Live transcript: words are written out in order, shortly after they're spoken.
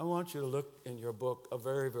want you to look in your book, a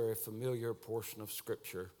very, very familiar portion of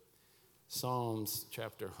Scripture, Psalms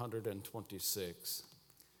chapter 126.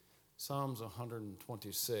 Psalms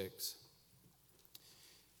 126.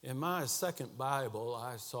 In my second Bible,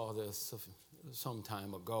 I saw this some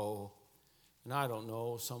time ago, and I don't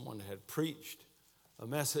know, someone had preached a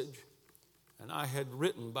message, and I had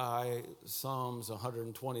written by Psalms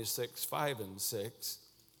 126, 5 and 6,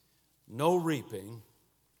 no reaping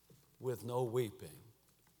with no weeping.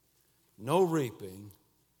 No reaping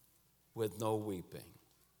with no weeping.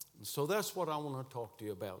 And so that's what I want to talk to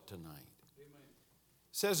you about tonight. Amen.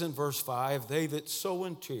 It says in verse 5, they that sow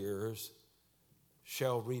in tears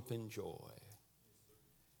shall reap in joy.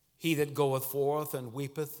 He that goeth forth and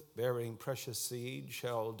weepeth, bearing precious seed,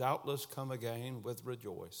 shall doubtless come again with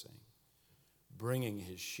rejoicing, bringing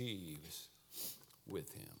his sheaves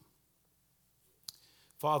with him.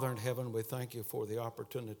 Father in heaven, we thank you for the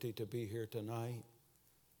opportunity to be here tonight.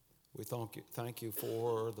 We thank you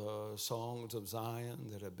for the songs of Zion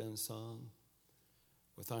that have been sung.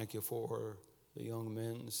 We thank you for the young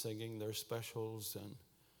men singing their specials, and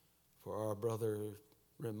for our brother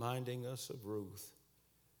reminding us of Ruth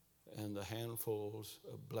and the handfuls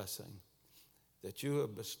of blessing that you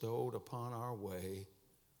have bestowed upon our way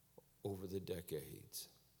over the decades.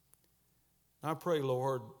 I pray,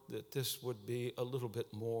 Lord, that this would be a little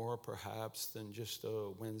bit more perhaps than just a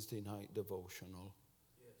Wednesday night devotional.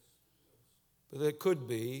 But it could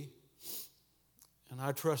be, and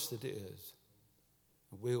I trust it is,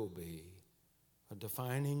 will be a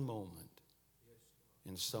defining moment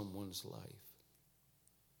in someone's life.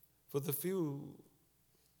 For the few,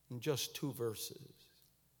 just 2 verses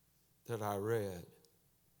that I read,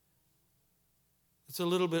 it's a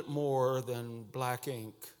little bit more than black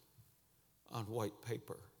ink on white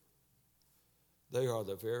paper. They are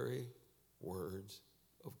the very words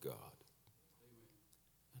of God.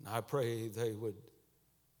 And I pray they would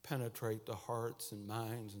penetrate the hearts and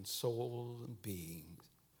minds and souls and beings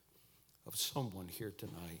of someone here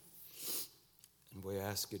tonight. And we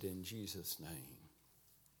ask it in Jesus' name.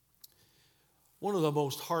 One of the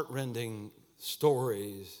most heartrending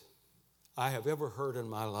stories I have ever heard in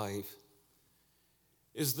my life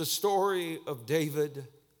is the story of David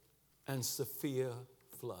and Sophia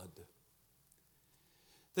Flood.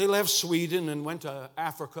 They left Sweden and went to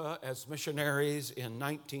Africa as missionaries in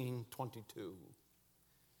 1922.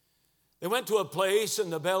 They went to a place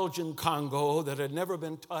in the Belgian Congo that had never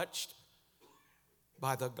been touched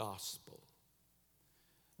by the gospel.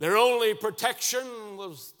 Their only protection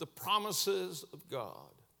was the promises of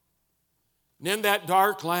God. And in that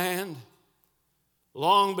dark land,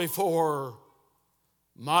 long before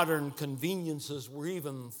modern conveniences were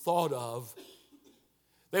even thought of,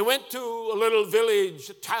 they went to a little village,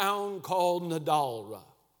 a town called Nadalra.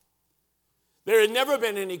 There had never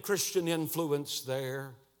been any Christian influence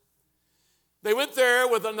there. They went there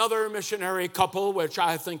with another missionary couple, which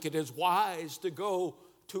I think it is wise to go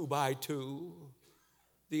 2 by 2,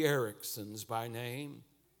 the Ericksons by name.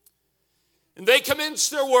 And they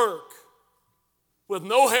commenced their work with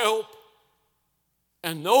no help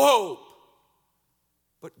and no hope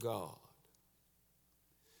but God.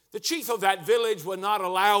 The chief of that village would not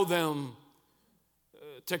allow them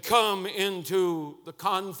to come into the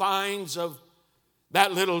confines of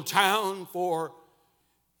that little town, for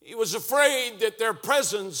he was afraid that their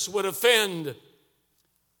presence would offend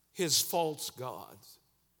his false gods.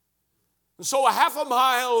 And so a half a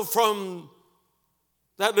mile from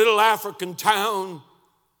that little African town,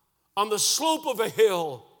 on the slope of a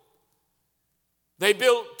hill, they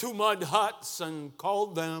built 2 mud huts and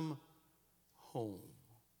called them home.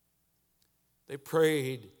 They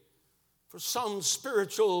prayed for some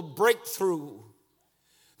spiritual breakthrough.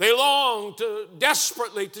 They longed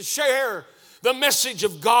desperately to share the message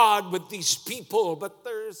of God with these people, but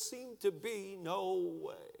there seemed to be no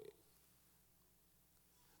way.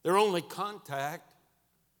 Their only contact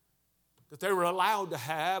that they were allowed to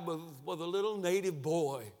have was a little native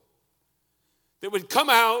boy that would come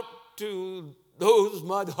out to those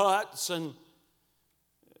mud huts and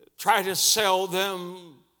try to sell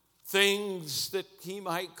them things that he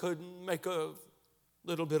could make a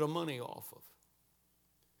little bit of money off of.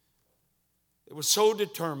 They were so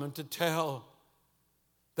determined to tell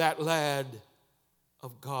that lad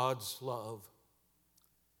of God's love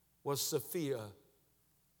was Sophia,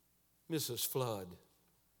 Mrs. Flood.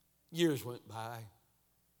 Years went by.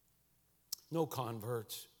 No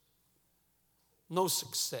converts. No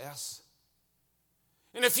success.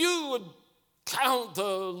 And if you would count the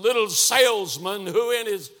little salesman who in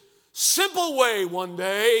his simple way one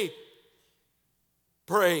day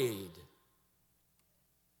prayed.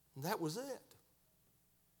 And that was it.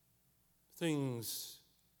 things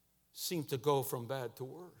seemed to go from bad to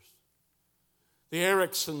worse. The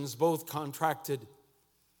Ericksons both contracted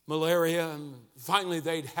malaria, and finally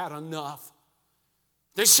they'd had enough.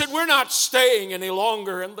 They said, we're not staying any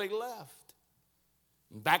longer, and they left.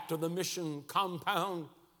 And back to the mission compound,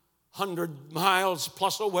 100 miles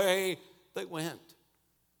plus away, they went.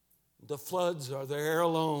 The floods are there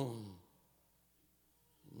alone.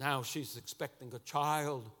 Now she's expecting a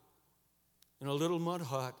child in a little mud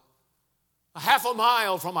hut, a half a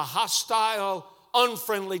mile from a hostile,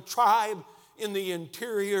 unfriendly tribe in the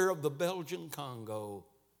interior of the Belgian Congo,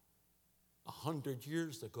 100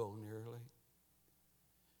 years ago nearly.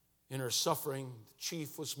 In her suffering, the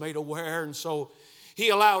chief was made aware, and so he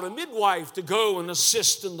allowed a midwife to go and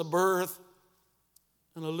assist in the birth,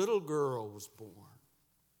 and a little girl was born.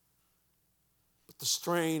 But the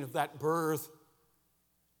strain of that birth,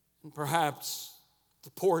 and perhaps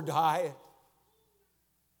the poor diet,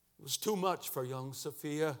 was too much for young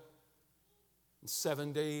Sophia. And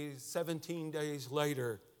 17 days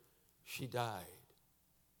later, she died.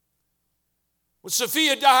 When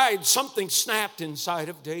Sophia died, something snapped inside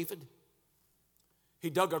of David.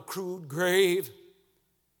 He dug a crude grave.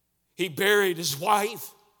 He buried his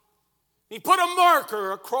wife. He put a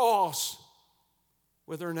marker across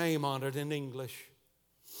with her name on it in English.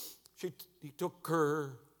 He took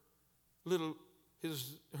her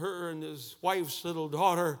and his wife's little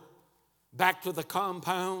daughter back to the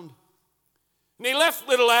compound. And he left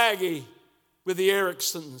little Aggie with the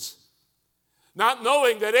Ericksons, not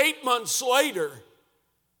knowing that 8 months later,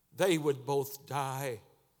 they would both die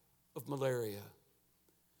of malaria.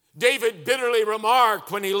 David bitterly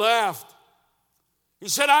remarked when he left, he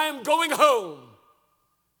said, I am going home.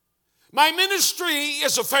 My ministry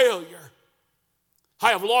is a failure.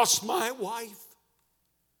 I have lost my wife.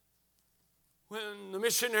 When the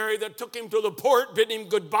missionary that took him to the port bid him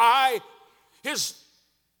goodbye, his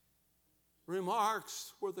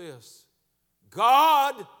remarks were this: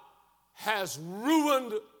 God has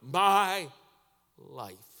ruined my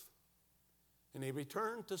life. And he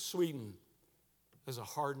returned to Sweden as a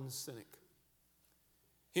hardened cynic.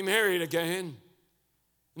 He married again.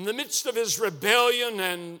 In the midst of his rebellion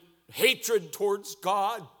and hatred towards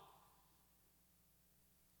God,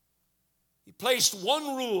 he placed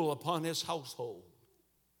one rule upon his household: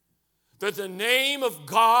 that the name of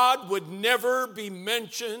God would never be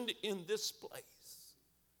mentioned in this place.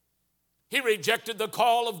 He rejected the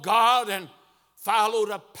call of God and followed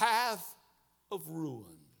a path of ruin.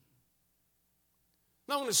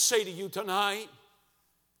 And I want to say to you tonight,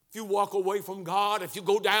 if you walk away from God, if you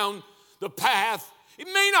go down the path, it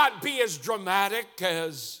may not be as dramatic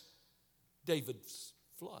as David's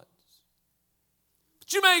floods.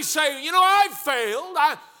 But you may say, I failed.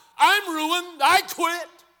 I'm ruined. I quit.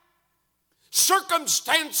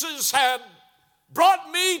 Circumstances have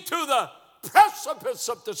brought me to the precipice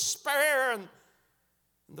of despair and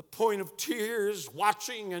the point of tears,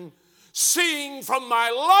 watching and seeing from my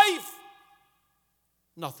life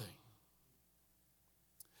nothing.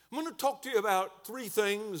 I'm going to talk to you about 3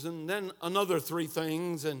 things and then another 3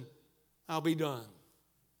 things, and I'll be done.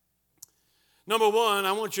 Number 1,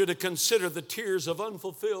 I want you to consider the tears of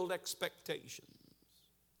unfulfilled expectations.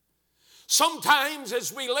 Sometimes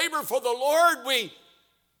as we labor for the Lord, we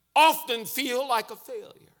often feel like a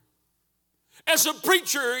failure. As a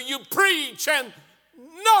preacher, you preach and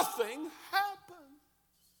nothing happens.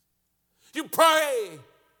 You pray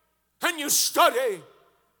and you study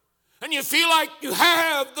and you feel like you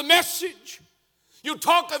have the message. You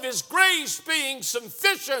talk of His grace being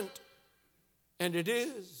sufficient, and it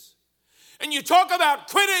is. And you talk about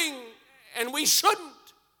quitting, and we shouldn't.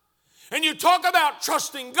 And you talk about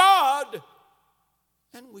trusting God,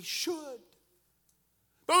 and we should.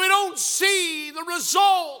 But we don't see the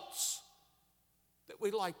results that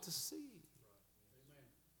we'd like to see.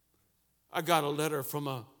 I got a letter from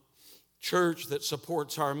a church that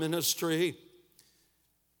supports our ministry.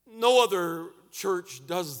 No other church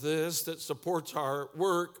does this that supports our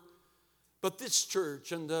work, but this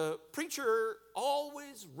church. And the preacher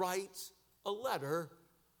always writes a letter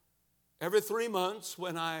every 3 months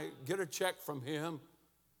when I get a check from him,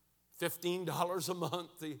 $15 a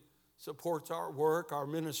month. He supports our work, our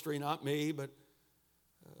ministry, not me, but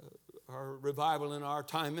our revival and our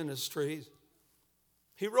time ministries.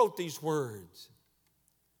 He wrote these words.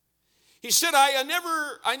 He said, I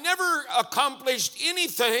never accomplished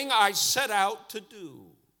anything I set out to do.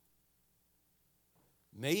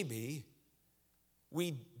 Maybe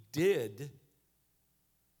we did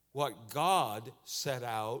what God set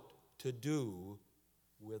out to do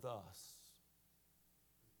with us.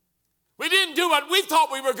 We didn't do what we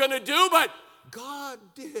thought we were going to do, but God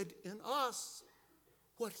did in us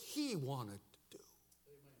what He wanted to do.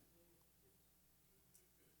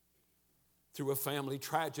 Through a family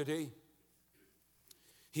tragedy,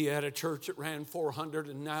 he had a church that ran 400,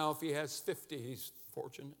 and now if he has 50, he's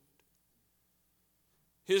fortunate.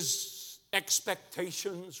 His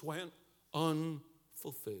expectations went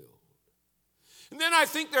unfulfilled. And then I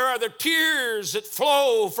think there are the tears that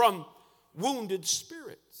flow from wounded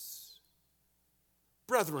spirits.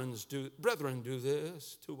 Brethren do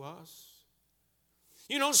this to us.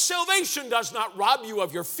 You know, salvation does not rob you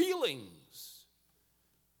of your feelings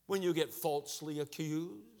when you get falsely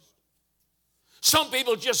accused. Some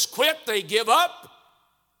people just quit, they give up,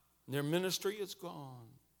 and their ministry is gone.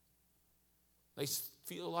 They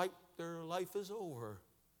feel like their life is over,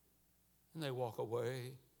 and they walk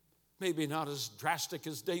away. Maybe not as drastic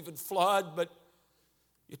as David Flood, but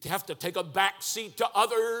you have to take a back seat to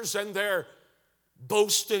others, and they're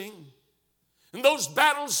boasting. And those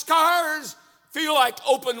battle scars feel like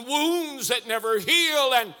open wounds that never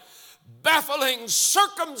heal, and baffling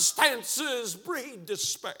circumstances breed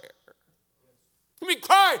despair. We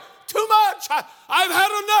cry, too much, I've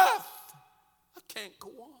had enough. I can't go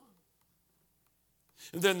on.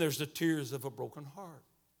 And then there's the tears of a broken heart,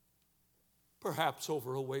 perhaps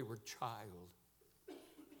over a wayward child.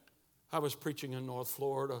 I was preaching in North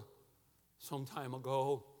Florida some time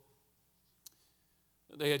ago.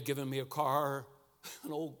 They had given me a car,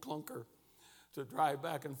 an old clunker, to drive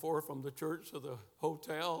back and forth from the church to the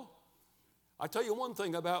hotel. I tell you one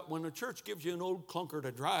thing about when a church gives you an old clunker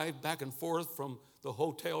to drive back and forth from the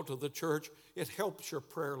hotel to the church, it helps your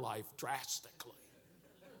prayer life drastically.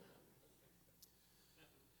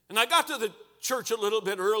 And I got to the church a little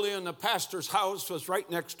bit early, and the pastor's house was right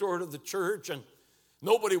next door to the church, and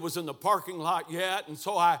nobody was in the parking lot yet. And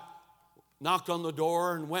so I knocked on the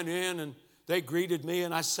door and went in, and they greeted me,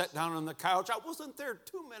 and I sat down on the couch. I wasn't there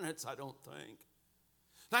 2 minutes, I don't think.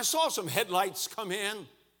 And I saw some headlights come in, and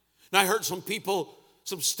I heard some people,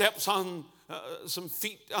 some steps on, some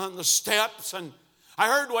feet on the steps, and I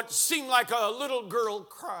heard what seemed like a little girl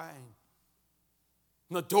crying.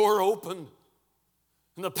 And the door opened,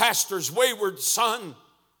 and the pastor's wayward son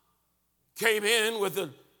came in with a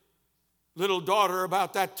little daughter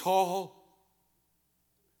about that tall.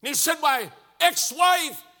 And he said, my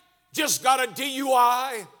ex-wife just got a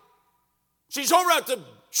DUI. She's over at the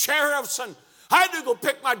sheriff's, and I had to go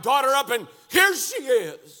pick my daughter up, and here she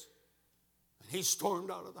is. And he stormed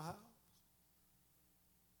out of the house.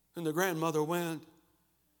 And the grandmother went,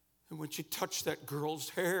 and when she touched that girl's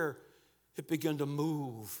hair, it began to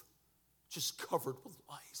move, just covered with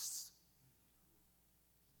lice.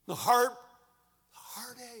 The heartache,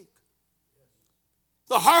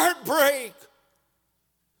 the heartbreak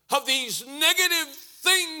of these negative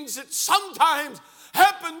things that sometimes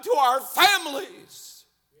happen to our families.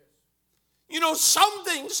 You know, some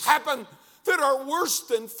things happen that are worse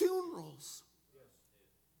than funerals.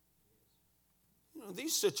 You know,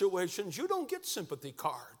 these situations, you don't get sympathy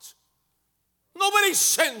cards. Nobody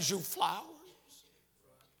sends you flowers.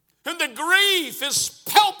 And the grief is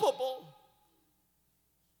palpable.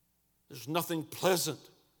 There's nothing pleasant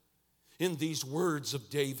in these words of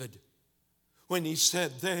David when he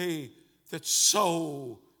said, they that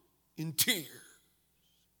sow in tears.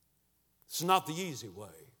 It's not the easy way.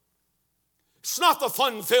 It's not the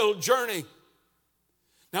fun-filled journey.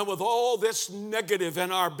 Now, with all this negative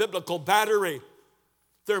in our biblical battery,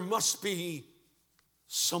 there must be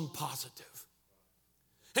some positive.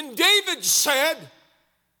 And David said,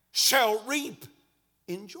 shall reap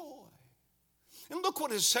in joy. And look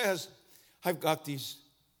what it says. I've got these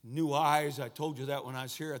new eyes. I told you that when I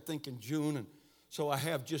was here, I think in June. And so I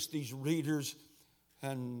have just these readers,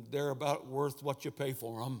 and they're about worth what you pay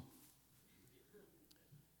for them.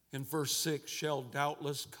 In verse 6, shall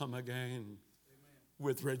doubtless come again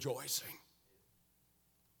with rejoicing.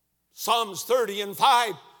 Psalms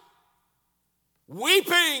 30:5,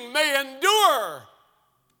 weeping may endure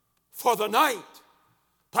for the night,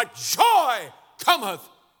 but joy cometh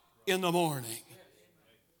in the morning.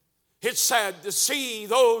 It's sad to see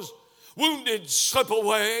those wounded slip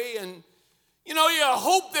away, and you know, you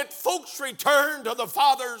hope that folks return to the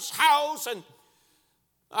Father's house. And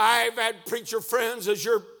I've had preacher friends, as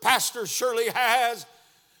your pastor surely has,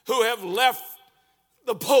 who have left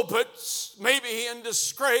the pulpits, maybe in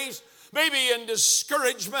disgrace, maybe in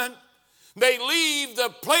discouragement. They leave the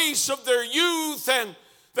place of their youth and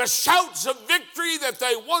the shouts of victory that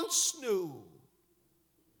they once knew.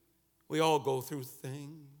 We all go through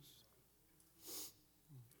things.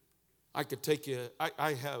 I could take you,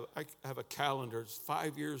 I have a calendar. It's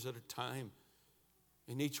 5 years at a time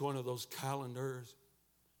in each one of those calendars.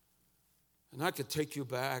 And I could take you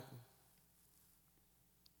back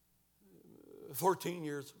 14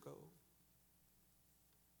 years ago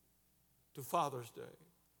to Father's Day.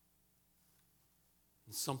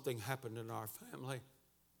 And something happened in our family.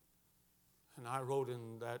 And I wrote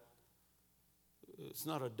in that, it's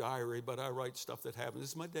not a diary, but I write stuff that happened. This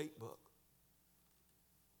is my date book.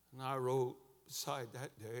 And I wrote beside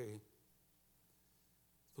that day,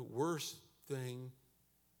 the worst thing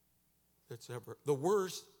the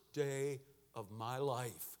worst day of my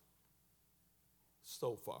life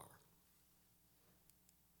so far.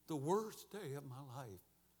 The worst day of my life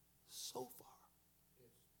so far.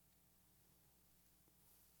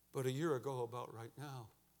 But a year ago, about right now,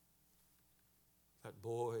 that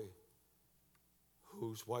boy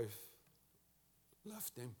whose wife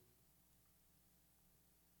left him,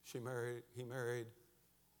 he married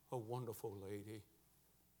a wonderful lady,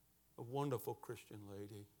 a wonderful Christian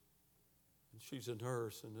lady. And she's a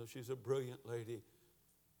nurse, and she's a brilliant lady,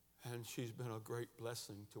 and she's been a great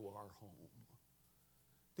blessing to our home.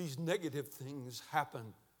 These negative things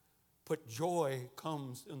happen, but joy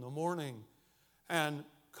comes in the morning and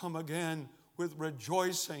come again with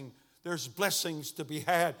rejoicing. There's blessings to be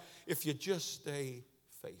had if you just stay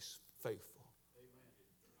faithful.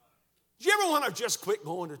 Do you ever want to just quit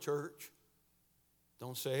going to church?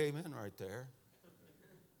 Don't say amen right there.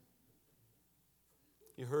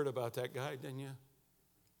 You heard about that guy, didn't you?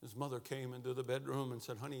 His mother came into the bedroom and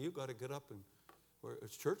said, honey, you got to get up, and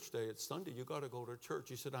it's church day. It's Sunday. You got to go to church.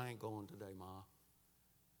 He said, I ain't going today, Ma.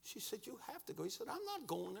 She said, you have to go. He said, I'm not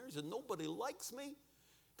going there. He said, nobody likes me.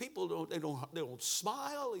 People don't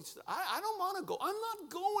smile. He said, I don't want to go. I'm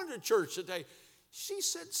not going to church today. She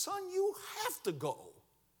said, son, you have to go.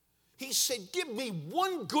 He said, give me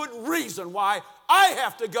one good reason why I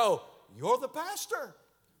have to go. You're the pastor.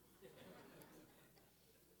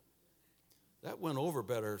 That went over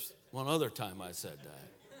better one other time I said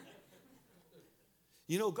that.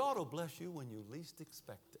 You know, God will bless you when you least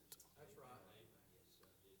expect it. That's right.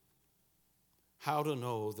 How to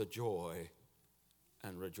know the joy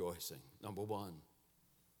and rejoicing. Number one,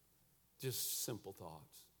 just simple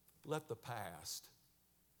thoughts. Let the past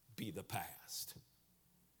be the past.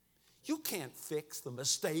 You can't fix the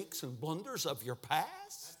mistakes and blunders of your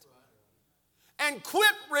past. And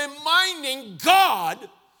quit reminding God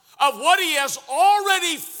of what He has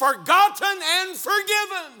already forgotten and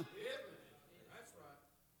forgiven.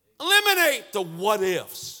 Eliminate the what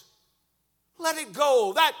ifs. Let it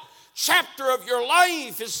go. That chapter of your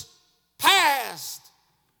life is past,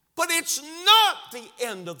 but it's not the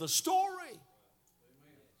end of the story.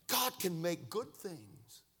 God can make good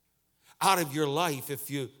things out of your life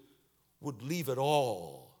if you would leave it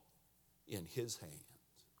all in His hands.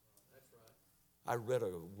 I read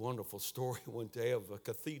a wonderful story one day of a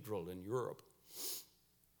cathedral in Europe.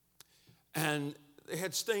 And they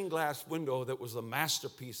had stained glass window that was a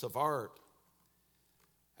masterpiece of art.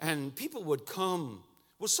 And people would come.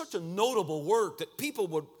 It was such a notable work that people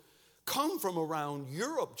would come from around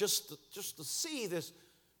Europe just to see this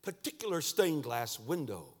particular stained glass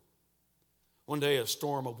window. One day a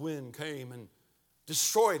storm of wind came and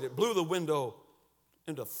destroyed it, blew the window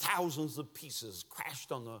into thousands of pieces,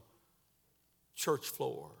 crashed on the church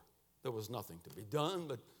floor. There was nothing to be done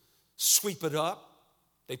but sweep it up.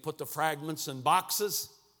 They put the fragments in boxes,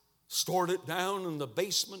 stored it down in the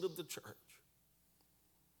basement of the church.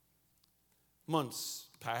 Months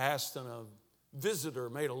passed, and a visitor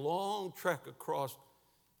made a long trek across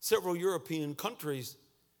several European countries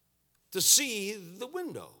to see the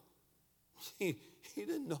window. He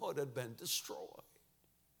didn't know it had been destroyed.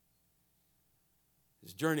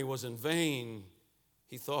 His journey was in vain,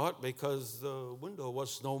 he thought, because the window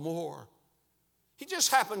was no more. He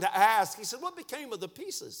just happened to ask. He said, what became of the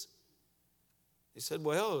pieces? He said,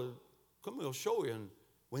 well, come, we'll show you. And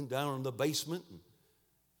went down in the basement, and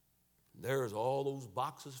there's all those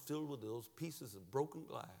boxes filled with those pieces of broken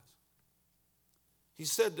glass. He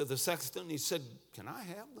said to the sexton, he said, can I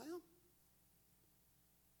have them?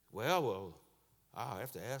 Well, I'll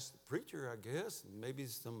have to ask the preacher, I guess, and maybe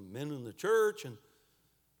some men in the church. And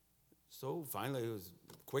so finally, it was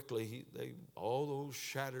quickly, all those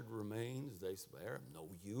shattered remains, they said, they're of no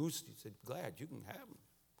use. He said, glad you can have them.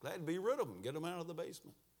 Glad to be rid of them. Get them out of the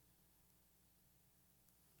basement.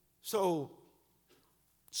 So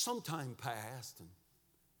some time passed, and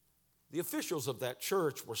the officials of that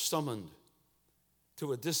church were summoned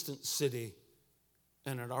to a distant city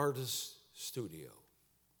and an artist's studio.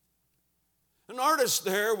 An artist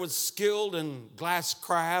there was skilled in glass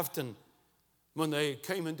craft, and when they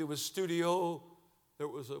came into his studio, there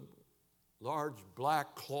was a large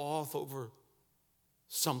black cloth over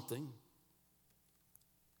something.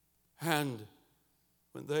 And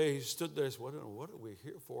when they stood there, what are we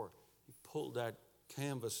here for? He pulled that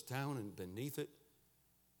canvas down, and beneath it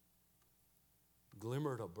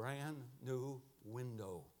glimmered a brand new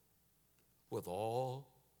window with all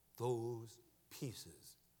those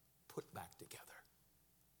pieces put back together.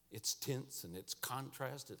 Its tints and its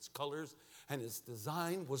contrast, its colors, and its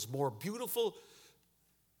design was more beautiful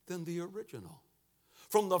than the original.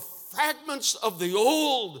 From the fragments of the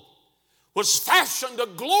old was fashioned a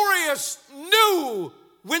glorious new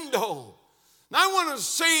window. And I want to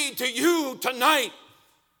say to you tonight,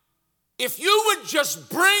 if you would just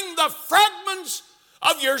bring the fragments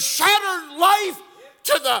of your shattered life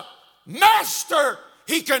to the Master,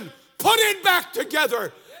 He can put it back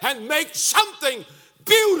together and make something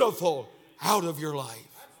beautiful out of your life.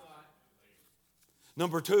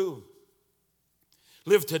 Number 2,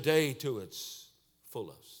 live today to its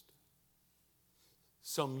fullest.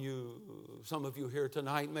 Some of you here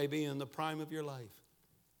tonight may be in the prime of your life.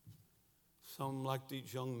 Some, like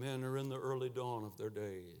these young men, are in the early dawn of their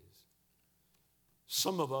days.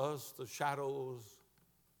 Some of us, the shadows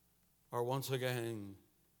are once again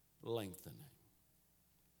lengthening.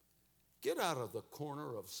 Get out of the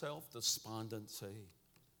corner of self-despondency.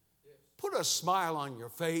 Put a smile on your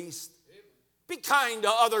face. Be kind to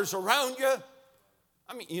others around you.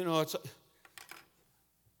 I mean, it's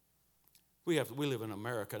we live in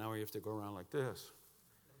America now where you have to go around like this.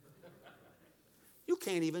 You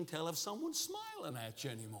can't even tell if someone's smiling at you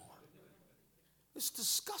anymore. It's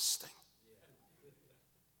disgusting.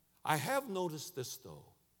 I have noticed this, though.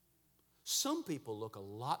 Some people look a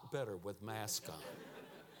lot better with masks on.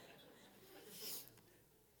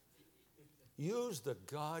 Use the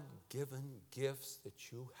God-given gifts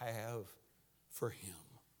that you have for Him.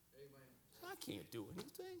 Amen. I can't do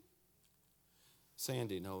anything.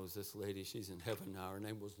 Sandy knows this lady. She's in heaven now. Her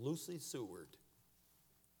name was Lucy Seward.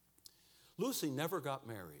 Lucy never got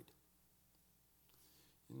married.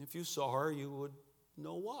 And if you saw her, you would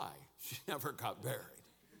know why she never got married.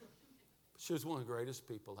 She was one of the greatest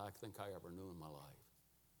people I think I ever knew in my life.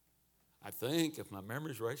 I think, if my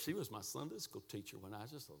memory's right, she was my Sunday school teacher when I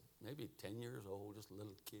was just maybe 10 years old, just a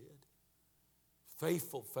little kid.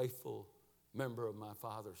 Faithful member of my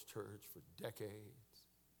father's church for decades.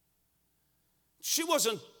 She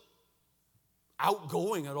wasn't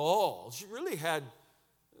outgoing at all. She really had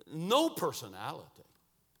no personality,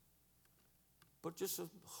 but just a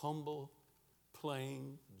humble,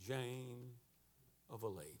 plain Jane of a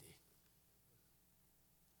lady.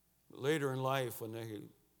 Later in life, when the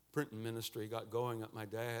printing ministry got going at my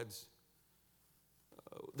dad's,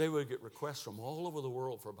 they would get requests from all over the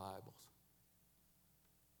world for Bibles.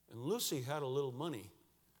 And Lucy had a little money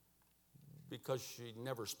because she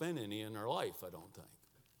never spent any in her life, I don't think.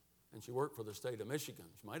 And she worked for the state of Michigan.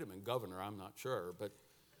 She might have been governor, I'm not sure, but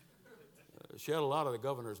she had a lot of the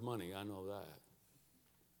governor's money, I know that.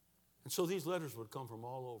 And so these letters would come from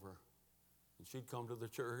all over. And she'd come to the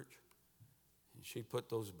church, and she'd put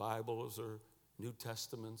those Bibles or New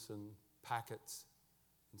Testaments in packets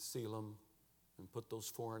and seal them and put those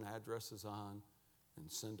foreign addresses on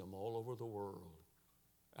and send them all over the world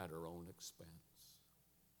at her own expense.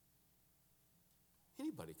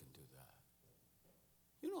 Anybody can do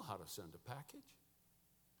that. You know how to send a package.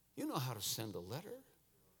 You know how to send a letter.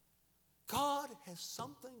 God has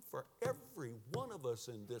something for every one of us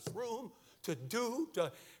in this room to do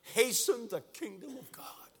to hasten the kingdom of God.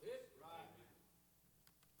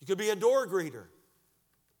 You could be a door greeter.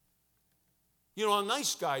 A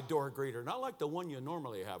nice guy door greeter, not like the one you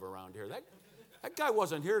normally have around here. That guy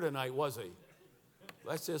wasn't here tonight, was he?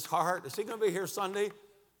 Bless his heart. Is he going to be here Sunday?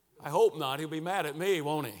 I hope not. He'll be mad at me,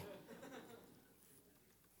 won't he?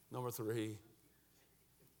 Number 3,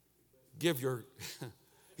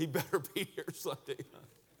 he better be here Sunday.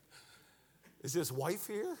 Is his wife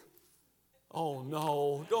here? Oh,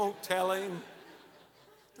 no. Don't tell him.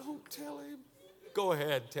 Don't tell him. Go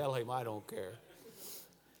ahead, tell him. I don't care.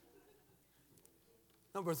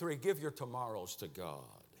 Number 3, give your tomorrows to God.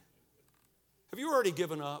 Have you already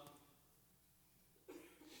given up?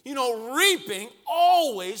 Reaping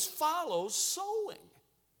always follows sowing.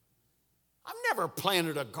 I've never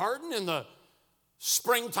planted a garden in the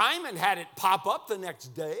springtime and had it pop up the next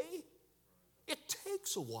day. It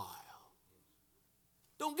takes a while.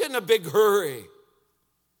 Don't get in a big hurry.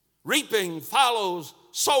 Reaping follows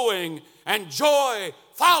sowing, and joy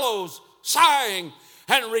follows sighing,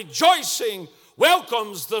 and rejoicing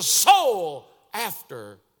welcomes the soul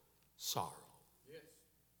after sorrow. Yes.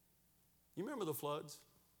 You remember the floods?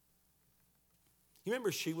 You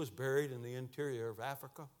remember she was buried in the interior of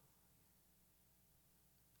Africa?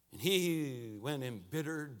 And he went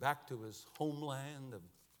embittered back to his homeland of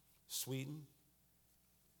Sweden.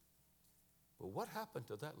 But what happened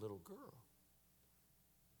to that little girl?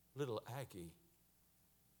 Little Aggie,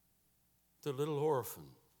 the little orphan.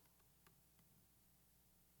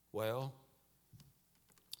 Well,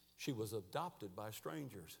 she was adopted by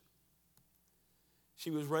strangers. She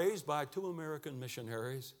was raised by 2 American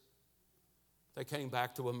missionaries. They came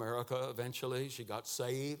back to America eventually. She got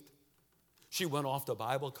saved. She went off to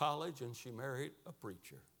Bible college and she married a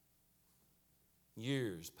preacher.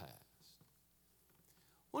 Years passed.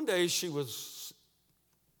 One day she was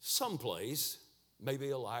someplace, maybe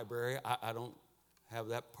a library. I don't have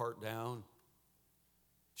that part down.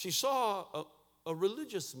 She saw a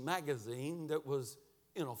religious magazine that was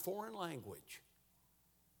in a foreign language.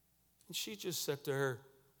 And she just sat there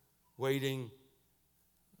waiting,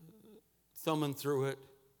 thumbing through it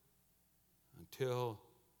until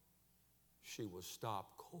she was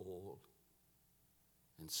stopped cold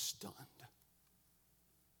and stunned.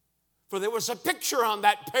 For there was a picture on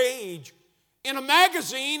that page in a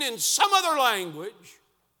magazine in some other language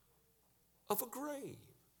of a grave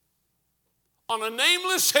on a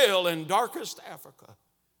nameless hill in darkest Africa.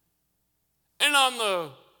 And on the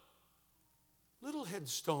little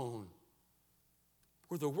headstone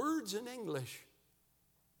were the words in English,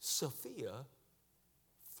 Sophia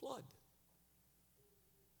Flood.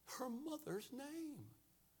 Her mother's name.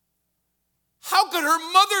 How could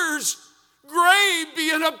her mother's grave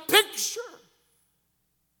be in a picture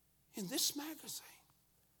in this magazine?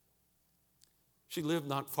 She lived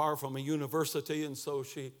not far from a university, and so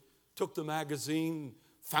she took the magazine,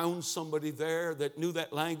 found somebody there that knew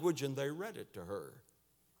that language, and they read it to her.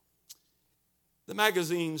 The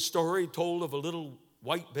magazine story told of a little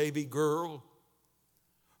white baby girl.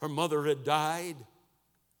 Her mother had died.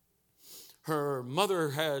 Her mother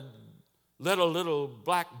had led a little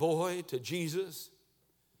black boy to Jesus.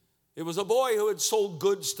 It was a boy who had sold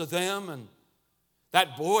goods to them, and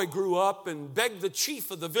that boy grew up and begged the chief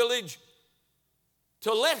of the village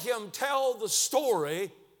to let him tell the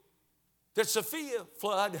story that Sophia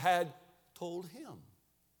Flood had told him.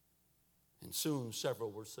 And soon several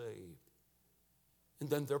were saved. And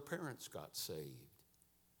then their parents got saved.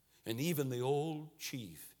 And even the old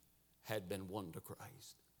chief had been won to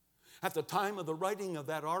Christ. At the time of the writing of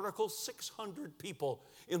that article, 600 people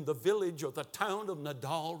in the village or the town of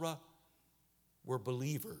Nadalra were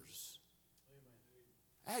believers.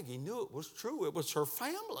 Amen. Aggie knew it was true. It was her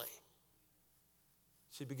family.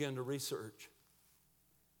 She began to research.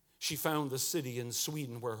 She found the city in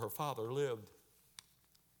Sweden where her father lived.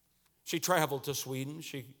 She traveled to Sweden.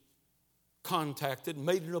 She contacted,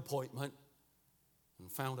 made an appointment,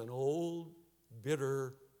 and found an old,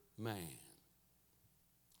 bitter man.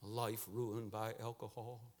 Life ruined by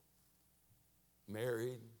alcohol.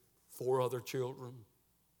 Married, 4 other children.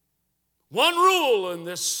 One rule in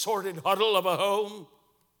this sordid huddle of a home: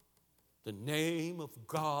 the name of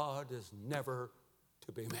God is never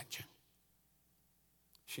to be mentioned.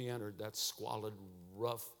 She entered that squalid,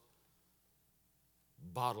 rough,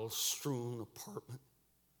 bottle-strewn apartment.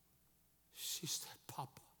 She said,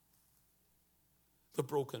 "Papa." The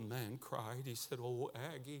broken man cried. He said, "Oh,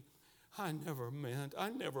 Aggie, I never meant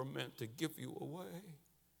to give you away."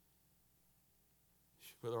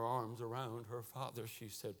 With her arms around her father, she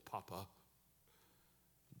said, "Papa,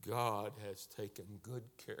 God has taken good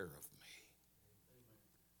care of me."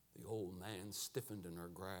 The old man stiffened in her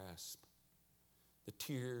grasp. The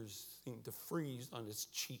tears seemed to freeze on his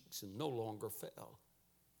cheeks and no longer fell.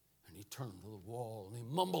 And he turned to the wall and he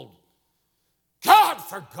mumbled, "God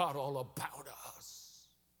forgot all about us."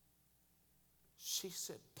 She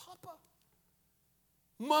said, "Papa,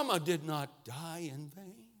 Mama did not die in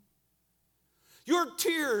vain. Your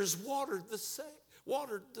tears watered the seed.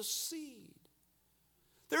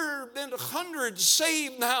 There have been hundreds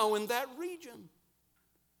saved now in that region."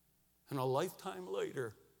 And a lifetime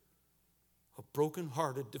later, a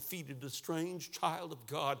broken-hearted, defeated, estranged child of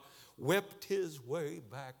God wept his way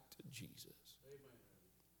back to Jesus. Amen.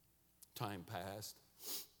 Time passed.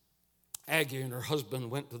 Aggie and her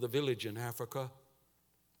husband went to the village in Africa.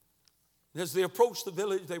 As they approached the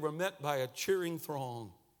village, they were met by a cheering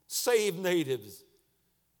throng, saved natives.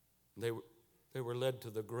 They were led to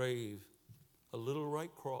the grave, a little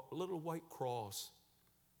white cross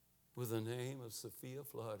with the name of Sophia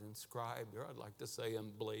Flood inscribed, or I'd like to say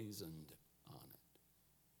emblazoned on it.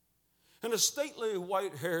 And a stately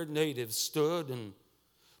white-haired native stood and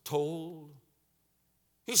told.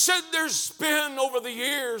 He said there's been over the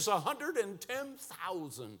years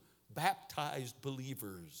 110,000 baptized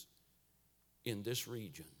believers in this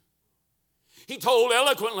region. He told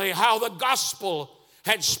eloquently how the gospel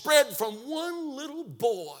had spread from one little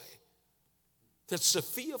boy that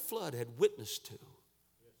Sophia Flood had witnessed to.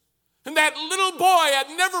 And that little boy had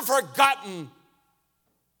never forgotten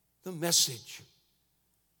the message.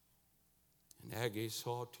 And Aggie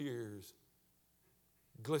saw tears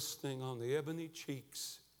glistening on the ebony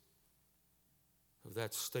cheeks of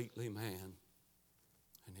that stately man.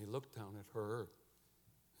 And he looked down at her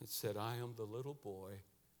and said, I am the little boy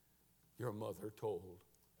your mother told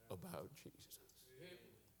about Jesus.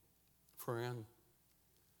 Friend,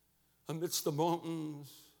 amidst the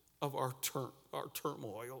mountains of our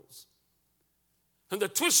turmoils and the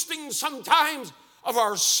twisting sometimes of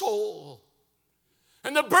our soul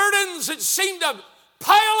and the burdens that seem to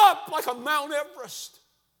pile up like a Mount Everest,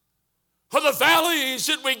 or the valleys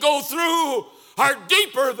that we go through are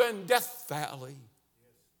deeper than Death Valley.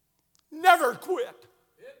 Never quit.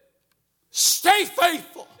 Stay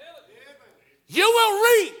faithful. You will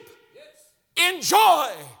reap in joy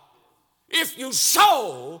if you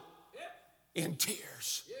sow in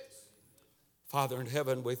tears. Father in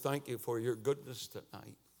heaven, we thank you for your goodness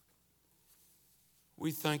tonight.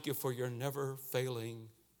 We thank you for your never failing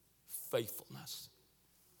faithfulness.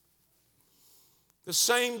 The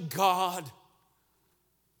same God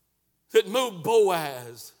that moved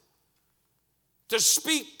Boaz to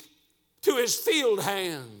speak to his field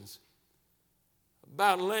hands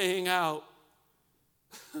about laying out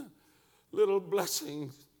little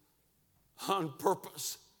blessings on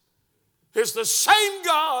purpose is the same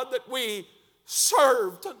God that we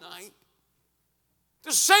serve tonight.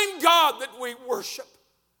 The same God that we worship.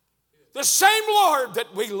 The same Lord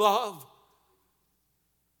that we love.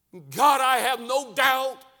 God, I have no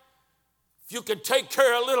doubt if you could take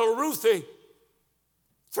care of little Ruthie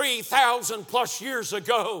 3,000 plus years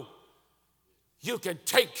ago, you could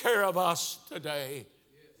take care of us today.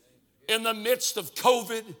 In the midst of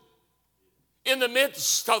COVID, in the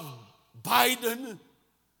midst of Biden,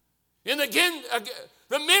 in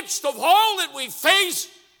the midst of all that we face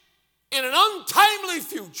in an untimely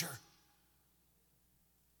future.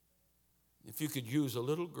 If you could use a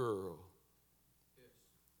little girl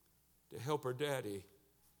to help her daddy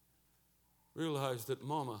realize that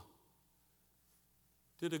mama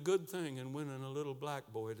did a good thing in winning a little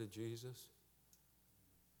black boy to Jesus.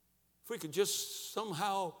 If we could just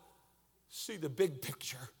somehow see the big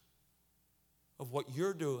picture of what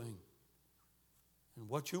you're doing and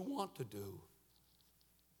what you want to do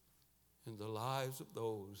in the lives of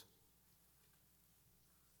those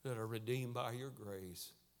that are redeemed by your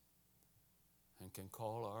grace and can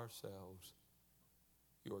call ourselves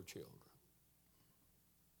your children.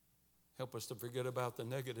 Help us to forget about the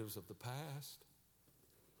negatives of the past,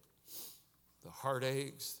 the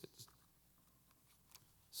heartaches that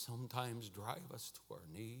sometimes drive us to our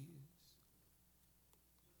knees,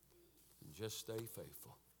 and just stay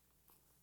faithful.